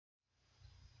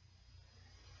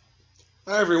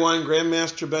Hi everyone,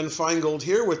 Grandmaster Ben Finegold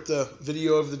here with the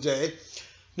video of the day.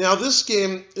 Now this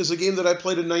game is a game that I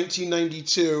played in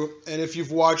 1992, and if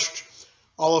you've watched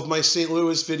all of my St.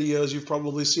 Louis videos, you've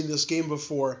probably seen this game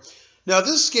before. Now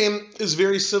this game is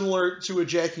very similar to a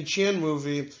Jackie Chan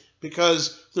movie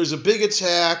because there's a big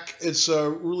attack, it's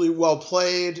really well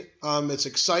played, it's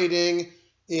exciting,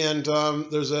 and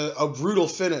there's a brutal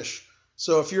finish.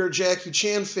 So if you're a Jackie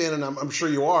Chan fan, and I'm sure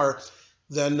you are,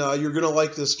 then you're going to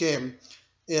like this game.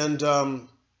 And,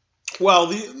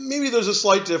 maybe there's a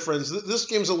slight difference. This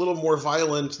game's a little more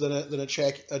violent than a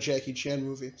Jackie Chan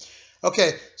movie.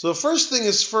 Okay, so the first thing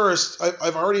is first,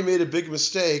 I've already made a big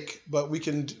mistake, but we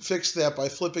can fix that by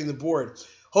flipping the board.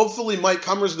 Hopefully Mike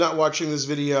Cummer's not watching this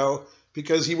video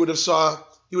because he would have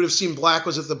seen black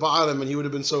was at the bottom and he would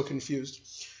have been so confused.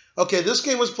 Okay, this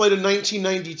game was played in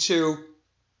 1992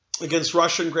 against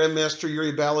Russian Grandmaster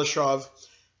Yuri Balashov.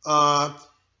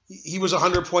 He was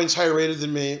 100 points higher rated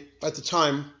than me at the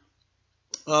time.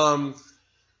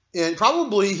 And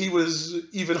probably he was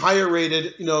even higher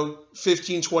rated,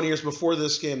 15, 20 years before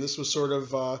this game. This was sort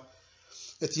of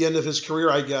at the end of his career,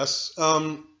 I guess.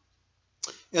 And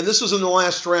this was in the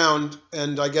last round,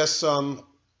 and I guess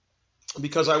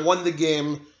because I won the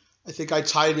game, I think I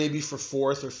tied maybe for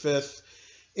 4th or 5th.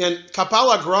 And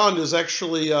Cappelle-la-Grande is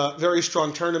actually a very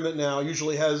strong tournament now. It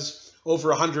usually has over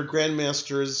 100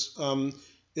 grandmasters.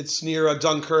 It's near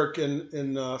Dunkirk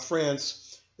in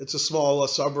France. It's a small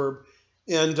suburb.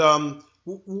 And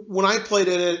when I played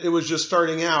in it, it was just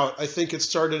starting out. I think it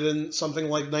started in something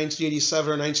like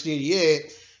 1987 or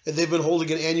 1988, and they've been holding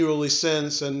it annually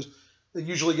since. And it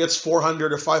usually gets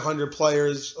 400 or 500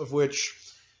 players, of which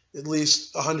at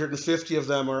least 150 of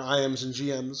them are IMs and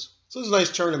GMs. So it's a nice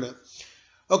tournament.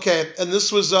 Okay, and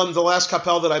this was the last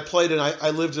Cappelle that I played in.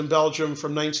 I lived in Belgium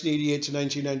from 1988 to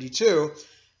 1992.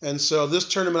 And so this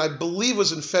tournament, I believe,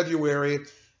 was in February,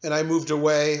 and I moved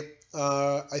away,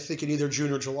 I think, in either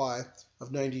June or July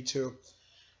of 92.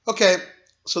 Okay,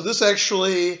 so this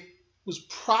actually was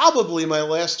probably my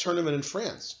last tournament in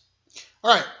France.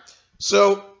 All right,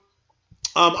 so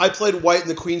I played white in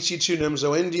the Queen C2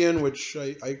 Nimzo-Indian, which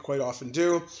I quite often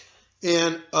do.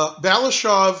 And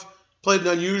Balashov played an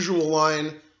unusual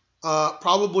line.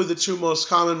 Probably the two most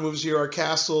common moves here are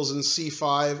castles and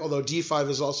c5, although d5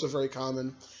 is also very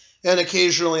common. And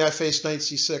occasionally I faced knight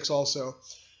c6 also.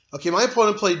 Okay, my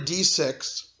opponent played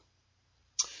d6.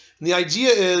 And the idea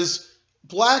is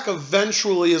black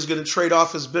eventually is going to trade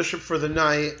off his bishop for the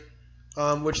knight,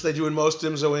 which they do in most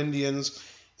Nimzo-Indians.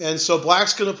 And so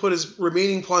black's going to put his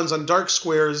remaining pawns on dark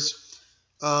squares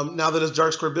now that his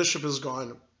dark square bishop is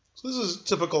gone. So this is a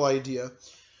typical idea.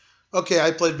 Okay, I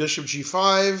played bishop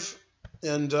g5,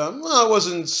 and it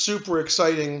wasn't super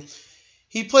exciting.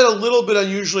 He played a little bit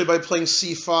unusually by playing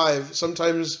c5.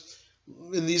 Sometimes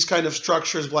in these kind of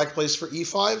structures, black plays for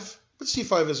e5, but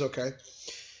c5 is okay.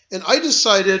 And I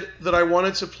decided that I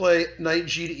wanted to play knight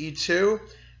g to e2.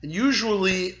 And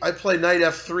usually I play knight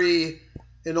f3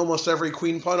 in almost every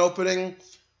queen pawn opening,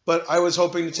 but I was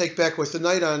hoping to take back with the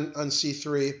knight on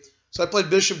c3. So I played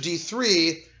bishop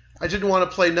d3. I didn't want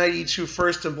to play knight e2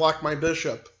 first and block my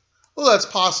bishop. Well, that's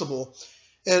possible.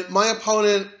 And my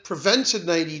opponent prevented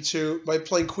knight e2 by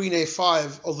playing queen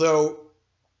a5, although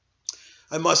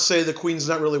I must say the queen's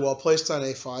not really well placed on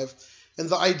a5. And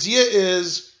the idea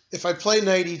is if I play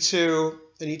knight e2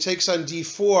 and he takes on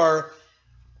d4,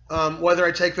 whether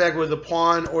I take back with the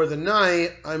pawn or the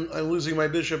knight, I'm losing my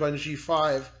bishop on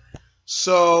g5.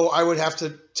 So I would have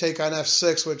to take on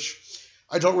f6, which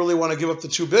I don't really want to give up the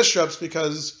two bishops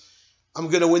because I'm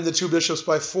going to win the two bishops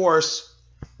by force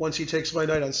once he takes my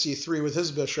knight on c3 with his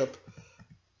bishop.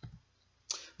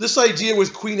 This idea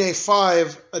with queen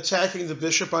a5 attacking the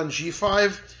bishop on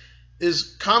g5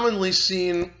 is commonly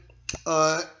seen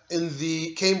in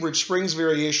the Cambridge Springs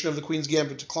variation of the Queen's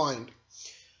Gambit Declined.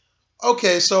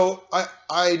 Okay, so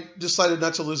I decided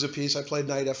not to lose a piece. I played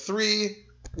knight f3,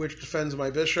 which defends my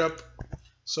bishop,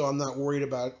 so I'm not worried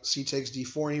about c takes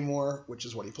d4 anymore, which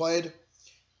is what he played.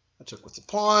 I took with the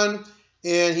pawn,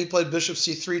 and he played bishop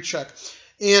c3 check.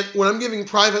 And when I'm giving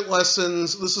private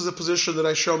lessons, this is a position that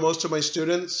I show most of my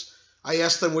students. I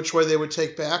ask them which way they would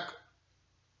take back.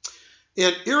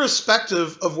 And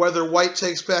irrespective of whether white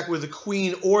takes back with the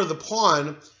queen or the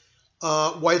pawn,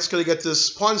 white's going to get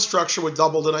this pawn structure with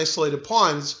doubled and isolated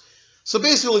pawns. So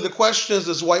basically the question is,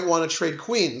 does white want to trade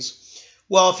queens?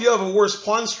 Well, if you have a worse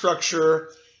pawn structure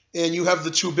and you have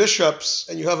the two bishops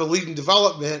and you have a leading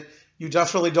development, you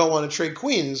definitely don't want to trade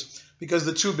queens because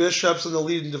the two bishops and the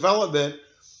leading development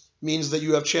means that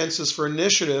you have chances for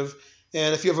initiative.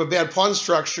 And if you have a bad pawn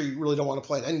structure, you really don't want to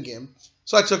play an endgame.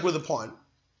 So I took with the pawn.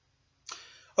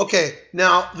 Okay,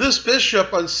 now this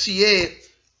bishop on c8,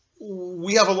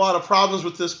 we have a lot of problems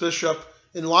with this bishop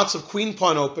in lots of queen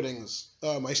pawn openings.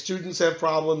 My students have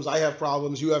problems, I have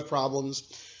problems, you have problems.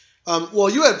 Well,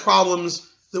 you had problems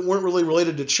that weren't really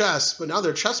related to chess, but now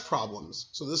they're chess problems.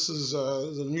 So this is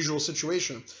an unusual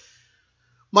situation.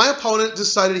 My opponent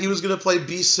decided he was going to play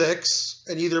b6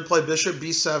 and either play bishop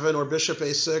b7 or bishop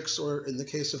a6, or in the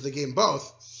case of the game,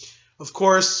 both. Of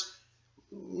course,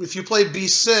 if you play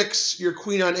b6, your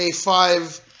queen on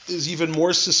a5 is even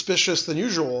more suspicious than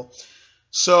usual.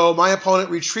 So my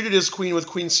opponent retreated his queen with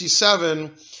queen c7,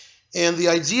 and the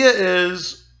idea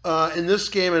is, in this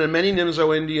game and in many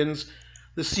Nimzo-Indians,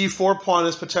 the c4 pawn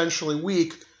is potentially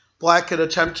weak. Black could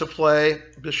attempt to play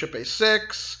bishop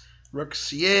a6, rook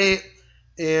c8,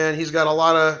 and he's got a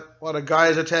lot of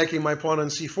guys attacking my pawn on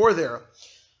c4 there.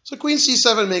 So queen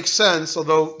c7 makes sense,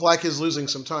 although black is losing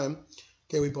some time.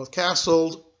 Okay, we both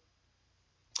castled.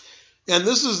 And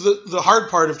this is the hard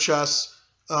part of chess.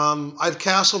 I've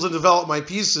castled and developed my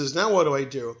pieces. Now what do I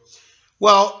do?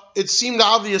 Well, it seemed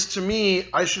obvious to me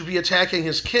I should be attacking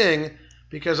his king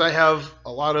because I have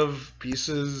a lot of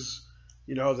pieces,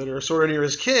 that are sort of near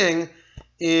his king,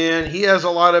 and he has a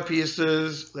lot of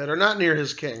pieces that are not near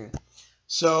his king.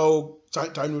 So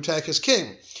time to attack his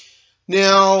king.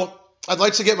 Now, I'd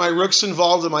like to get my rooks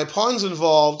involved and my pawns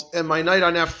involved, and my knight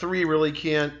on f3 really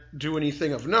can't do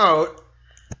anything of note.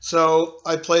 So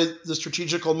I played the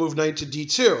strategical move knight to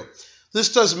d2.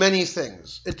 This does many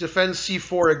things. It defends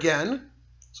c4 again,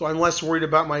 so I'm less worried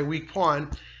about my weak pawn.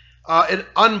 It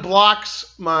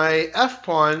unblocks my f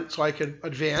pawn, so I can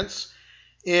advance.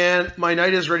 And my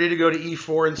knight is ready to go to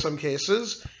e4 in some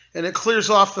cases. And it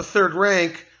clears off the third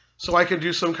rank, so I can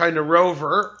do some kind of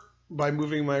rover by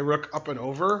moving my rook up and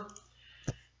over.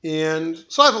 And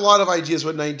so I have a lot of ideas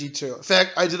with knight d2. In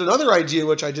fact, I did another idea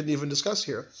which I didn't even discuss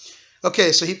here.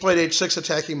 Okay, so he played h6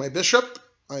 attacking my bishop.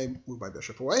 I moved my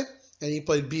bishop away. And he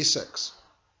played b6.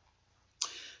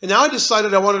 And now I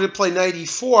decided I wanted to play knight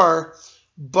e4,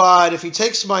 but if he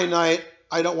takes my knight,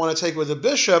 I don't want to take with the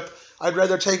bishop. I'd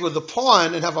rather take with the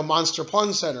pawn and have a monster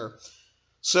pawn center.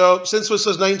 So since this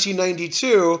was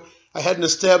 1992, I hadn't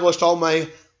established all my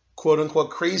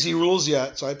quote-unquote crazy rules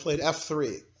yet, so I played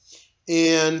f3.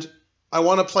 And I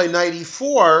want to play knight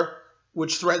e4,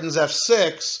 which threatens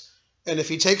f6, and if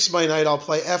he takes my knight, I'll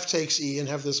play f takes e and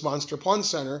have this monster pawn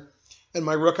center, and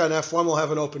my rook on f1 will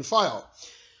have an open file.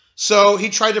 So he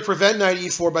tried to prevent knight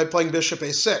e4 by playing bishop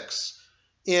a6.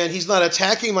 And he's not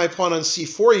attacking my pawn on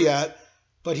c4 yet,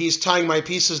 but he's tying my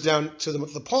pieces down to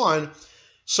the pawn.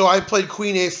 So I played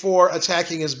queen a4,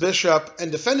 attacking his bishop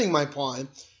and defending my pawn.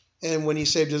 And when he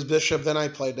saved his bishop, then I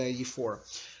played knight e4.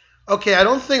 Okay, I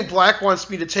don't think black wants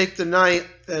me to take the knight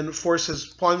and force his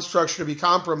pawn structure to be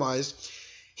compromised.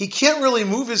 He can't really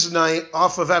move his knight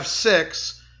off of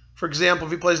f6. For example,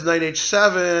 if he plays knight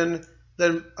h7,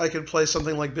 then I could play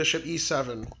something like bishop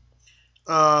e7,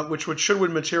 which should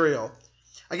win material.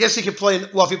 I guess he could play,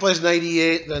 well, if he plays knight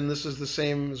e8, then this is the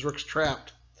same as rook's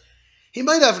trapped. He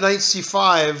might have knight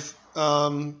c5,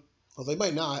 well, they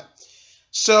might not.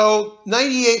 So knight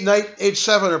e8, knight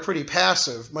h7 are pretty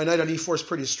passive. My knight on e4 is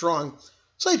pretty strong.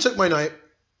 So I took my knight,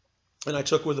 and I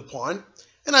took with the pawn,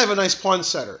 and I have a nice pawn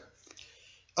setter.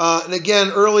 And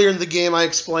again, earlier in the game, I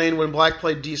explained when black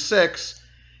played d6,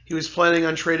 he was planning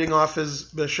on trading off his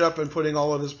bishop and putting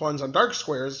all of his pawns on dark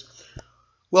squares.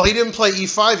 Well, he didn't play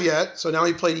e5 yet, so now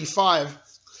he played e5.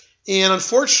 And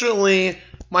unfortunately,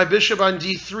 my bishop on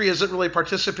d3 isn't really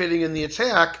participating in the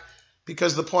attack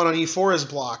because the pawn on e4 is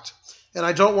blocked. And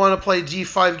I don't want to play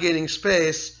d5 gaining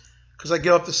space because I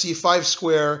give up the c5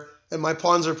 square and my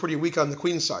pawns are pretty weak on the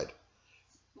queen side.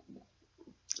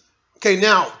 Okay,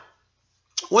 now,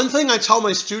 one thing I tell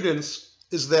my students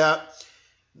is that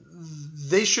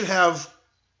they should have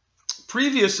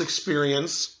previous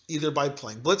experience either by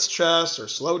playing blitz chess or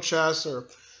slow chess or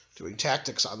doing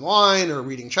tactics online or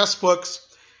reading chess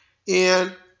books.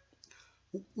 And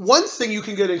one thing you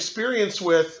can get experience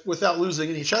with without losing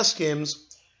any chess games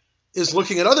is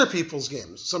looking at other people's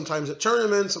games, sometimes at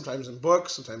tournaments, sometimes in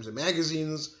books, sometimes in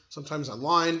magazines, sometimes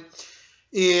online.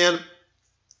 And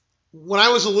when I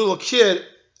was a little kid,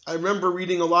 I remember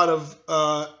reading a lot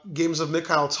of games of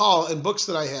Mikhail Tal and books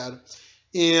that I had.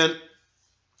 And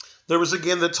there was a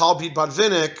game that Tal beat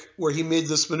Botvinnik where he made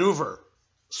this maneuver.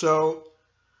 So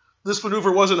this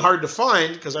maneuver wasn't hard to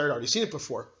find because I had already seen it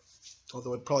before,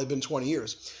 although it'd probably been 20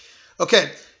 years.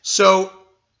 Okay, so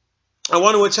I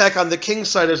want to attack on the king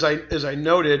side as I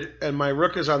noted, and my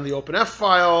rook is on the open f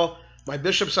file, my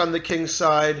bishop's on the king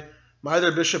side, my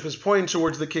other bishop is pointing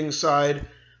towards the king side.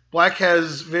 Black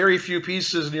has very few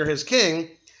pieces near his king,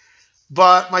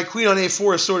 but my queen on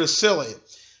a4 is sort of silly.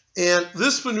 And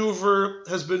this maneuver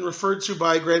has been referred to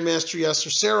by Grandmaster Yasser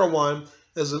Seirawan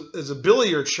as a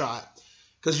billiard shot,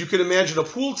 because you can imagine a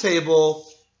pool table,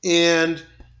 and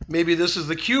maybe this is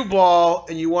the cue ball,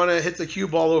 and you want to hit the cue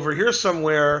ball over here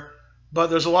somewhere, but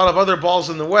there's a lot of other balls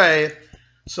in the way.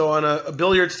 So on a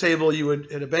billiards table, you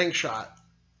would hit a bank shot.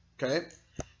 Okay?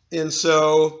 And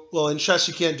so, well, in chess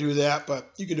you can't do that, but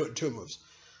you can do it in 2 moves.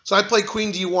 So I play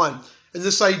queen d1. And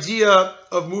this idea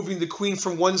of moving the queen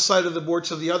from one side of the board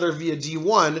to the other via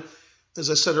d1, as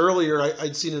I said earlier,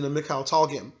 I'd seen in a Mikhail Tal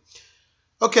game.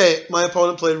 Okay, my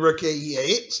opponent played rook a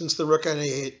e8, since the rook on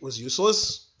a8 was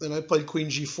useless. Then I played queen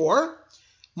g4.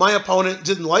 My opponent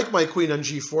didn't like my queen on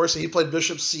g4, so he played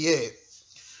bishop c8,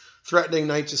 threatening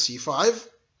knight to c5.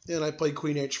 And I played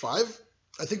queen h5.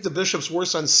 I think the bishop's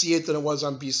worse on c8 than it was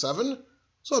on b7,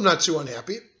 so I'm not too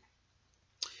unhappy.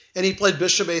 And he played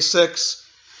bishop a6.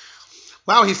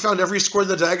 Wow, he found every square in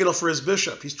the diagonal for his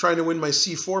bishop. He's trying to win my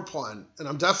c4 pawn. And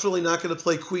I'm definitely not going to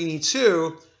play queen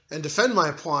e2 and defend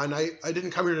my pawn. I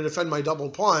didn't come here to defend my double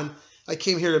pawn. I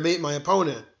came here to mate my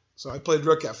opponent. So I played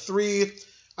rook f3.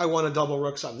 I want to double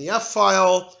rooks on the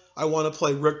f-file. I want to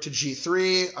play rook to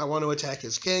g3. I want to attack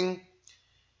his king.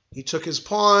 He took his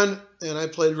pawn, and I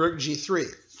played rook g3.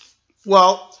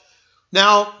 Well,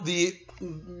 now the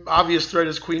obvious threat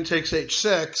is queen takes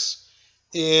h6,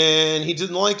 and he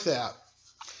didn't like that.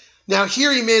 Now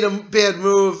here he made a bad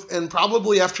move, and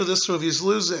probably after this move he's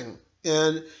losing.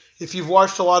 And if you've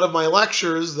watched a lot of my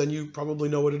lectures, then you probably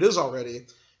know what it is already.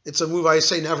 It's a move I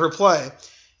say never play.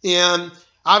 And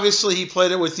obviously he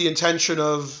played it with the intention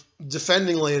of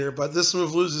defending later, but this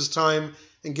move loses time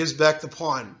and gives back the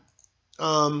pawn.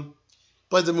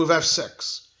 Played the move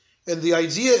f6. And the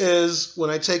idea is when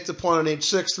I take the pawn on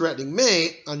h6 threatening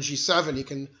mate, on g7 he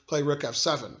can play rook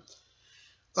f7.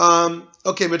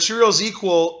 Okay, material's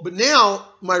equal, but now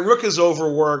my rook is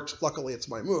overworked. Luckily, it's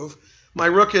my move. My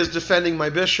rook is defending my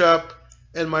bishop,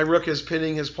 and my rook is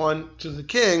pinning his pawn to the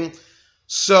king.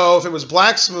 So if it was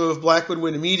black's move, black would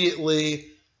win immediately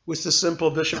with the simple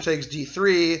bishop takes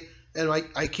d3, and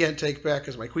I can't take back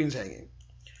because my queen's hanging.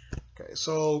 Okay,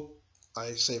 so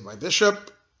I save my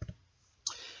bishop.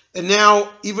 And now,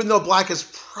 even though black is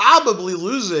probably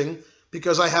losing,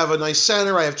 because I have a nice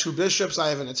center, I have 2 bishops, I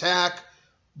have an attack,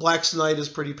 black's knight is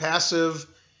pretty passive.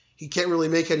 He can't really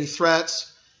make any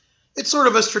threats. It's sort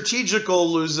of a strategical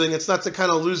losing. It's not the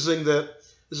kind of losing that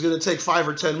is going to take 5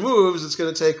 or 10 moves. It's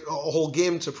going to take a whole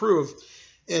game to prove.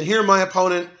 And here my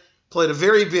opponent played a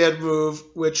very bad move,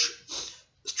 which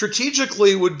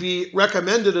strategically would be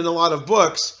recommended in a lot of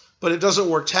books, but it doesn't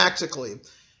work tactically.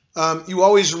 You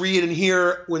always read and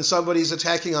hear when somebody's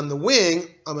attacking on the wing,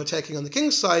 I'm attacking on the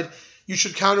king's side, you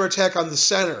should counterattack on the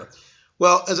center.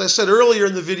 Well, as I said earlier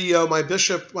in the video, my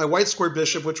bishop, my white square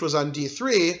bishop, which was on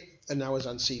d3 and now is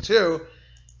on c2,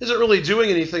 isn't really doing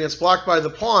anything. It's blocked by the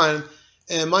pawn,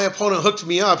 and my opponent hooked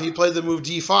me up. He played the move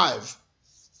d5.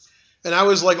 And I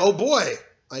was like, oh boy,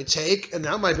 I take, and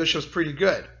now my bishop's pretty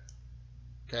good.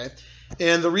 Okay,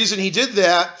 and the reason he did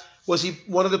that was he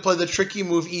wanted to play the tricky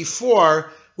move e4,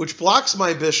 which blocks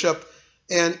my bishop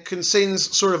and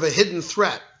contains sort of a hidden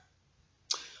threat.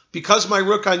 Because my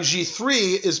rook on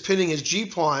g3 is pinning his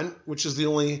g-pawn, which is the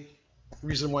only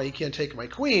reason why he can't take my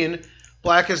queen,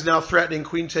 black is now threatening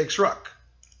queen takes rook,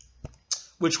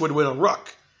 which would win a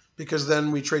rook, because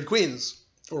then we trade queens,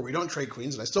 or we don't trade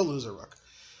queens, and I still lose a rook.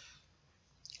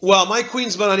 Well, my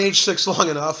queen's been on h6 long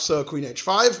enough, so queen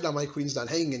h5. Now my queen's not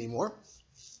hanging anymore.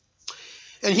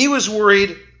 And he was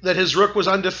worried that his rook was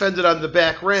undefended on the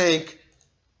back rank,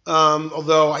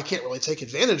 although I can't really take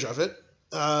advantage of it.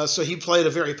 So he played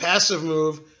a very passive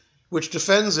move, which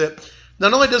defends it.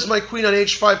 Not only does my queen on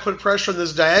h5 put pressure on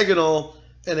this diagonal,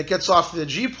 and it gets off the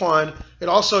g-pawn, it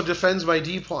also defends my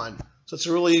d-pawn. So it's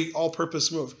a really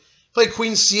all-purpose move. Play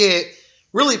queen c8.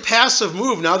 Really passive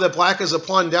move now that black is a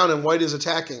pawn down and white is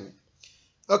attacking.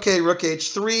 Okay, rook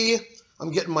h3.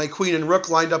 I'm getting my queen and rook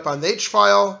lined up on the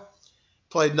h-file.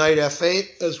 Played knight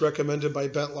f8, as recommended by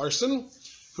Bent Larson,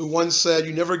 who once said,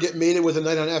 you never get mated with a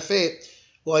knight on f8.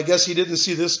 Well, I guess he didn't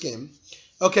see this game.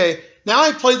 Okay, now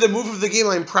I played the move of the game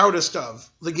I'm proudest of,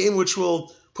 the game which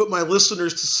will put my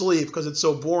listeners to sleep because it's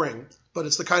so boring, but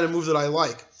it's the kind of move that I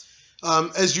like.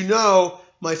 As you know,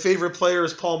 my favorite player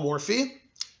is Paul Morphy,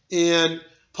 and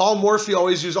Paul Morphy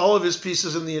always used all of his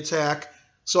pieces in the attack,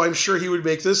 so I'm sure he would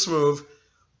make this move.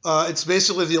 It's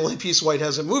basically the only piece white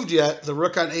hasn't moved yet, the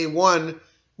rook on a1,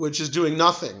 which is doing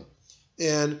nothing.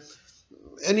 And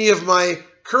any of my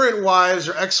current wives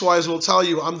or ex-wives will tell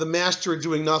you I'm the master at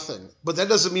doing nothing. But that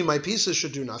doesn't mean my pieces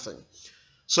should do nothing.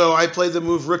 So I played the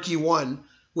move rook e1,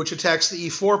 which attacks the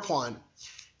e4 pawn.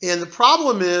 And the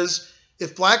problem is,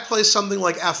 if black plays something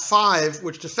like f5,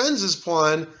 which defends his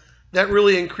pawn, that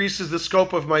really increases the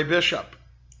scope of my bishop.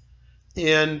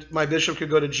 And my bishop could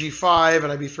go to g5,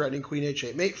 and I'd be threatening queen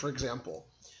h8 mate, for example.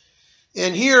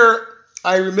 And here,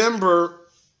 I remember,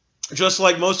 just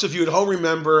like most of you at home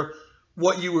remember,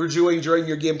 what you were doing during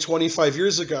your game 25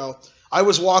 years ago. I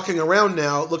was walking around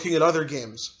now looking at other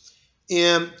games.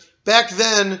 And back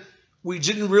then, we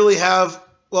didn't really have,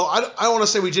 well, I don't want to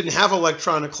say we didn't have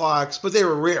electronic clocks, but they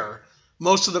were rare.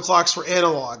 Most of the clocks were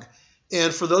analog.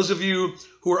 And for those of you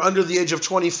who are under the age of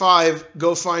 25,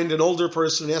 go find an older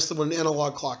person and ask them what an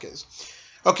analog clock is.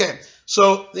 Okay,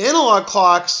 so the analog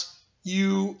clocks,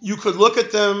 you could look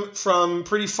at them from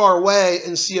pretty far away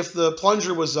and see if the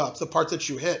plunger was up, the part that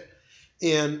you hit.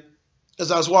 And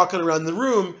as I was walking around the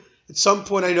room, at some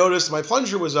point I noticed my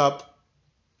plunger was up,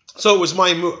 so it was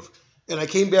my move. And I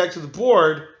came back to the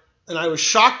board, and I was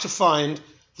shocked to find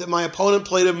that my opponent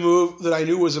played a move that I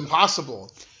knew was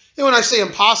impossible. And when I say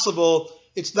impossible,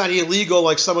 it's not illegal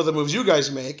like some of the moves you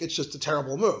guys make. It's just a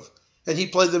terrible move. And he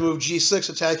played the move g6,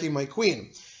 attacking my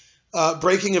queen.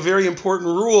 Breaking a very important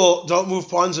rule, don't move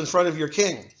pawns in front of your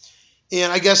king.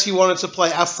 And I guess he wanted to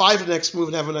play f5 the next move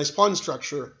and have a nice pawn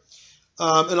structure.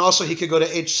 And also he could go to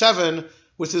h7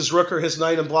 with his rook or his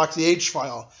knight and block the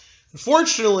h-file.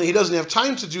 Unfortunately, he doesn't have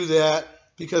time to do that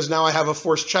because now I have a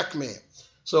forced checkmate.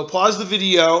 So pause the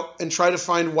video and try to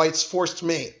find white's forced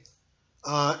mate.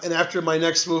 And after my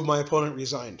next move, my opponent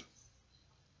resigned.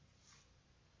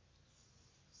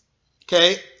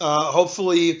 Okay,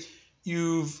 hopefully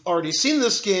you've already seen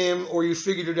this game or you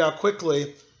figured it out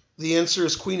quickly. The answer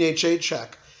is queen h8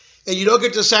 check. And you don't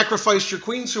get to sacrifice your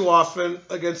queen too often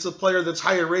against a player that's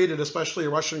higher rated, especially a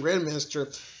Russian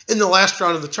grandmaster, in the last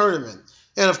round of the tournament.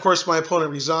 And of course, my opponent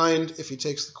resigned. If he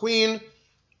takes the queen,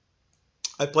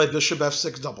 I play bishop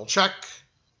f6 double check,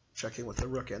 checking with the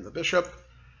rook and the bishop.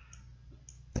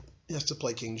 He has to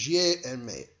play king g8 and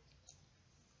mate.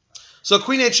 So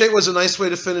queen h8 was a nice way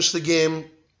to finish the game.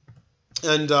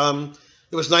 And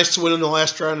it was nice to win in the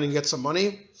last round and get some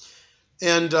money.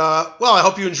 And, well, I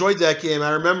hope you enjoyed that game.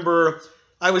 I remember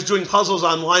I was doing puzzles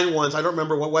online once. I don't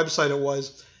remember what website it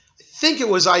was. I think it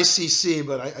was ICC,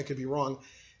 but I could be wrong.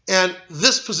 And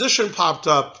this position popped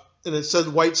up, and it said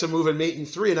white to move and mate in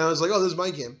 3. And I was like, oh, this is my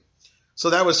game.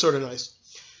 So that was sort of nice.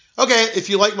 Okay,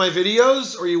 if you like my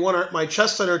videos or you want my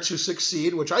chess center to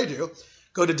succeed, which I do,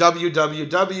 go to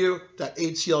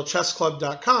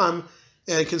www.atlchessclub.com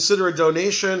and consider a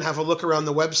donation. Have a look around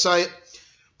the website.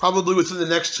 Probably within the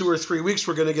next 2 or 3 weeks,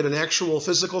 we're going to get an actual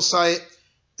physical site,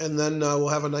 and then we'll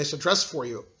have a nice address for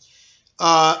you.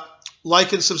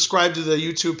 Like and subscribe to the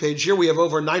YouTube page here. We have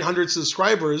over 900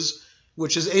 subscribers,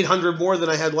 which is 800 more than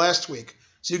I had last week.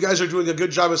 So you guys are doing a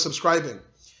good job of subscribing.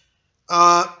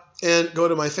 And go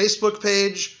to my Facebook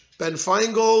page, Ben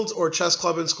Finegold, or Chess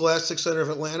Club and Scholastic Center of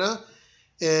Atlanta.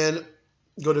 And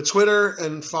go to Twitter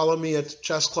and follow me at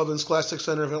Chess Club and Scholastic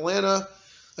Center of Atlanta.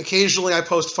 Occasionally I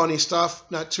post funny stuff,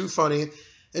 not too funny.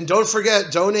 And don't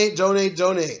forget, donate, donate,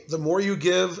 donate. The more you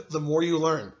give, the more you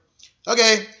learn.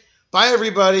 Okay, bye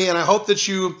everybody, and I hope that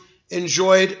you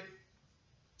enjoyed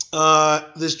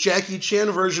this Jackie Chan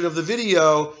version of the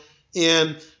video.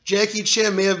 And Jackie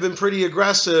Chan may have been pretty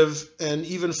aggressive and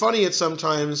even funny at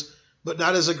sometimes, but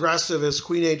not as aggressive as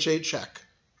queen h8 check.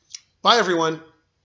 Bye everyone.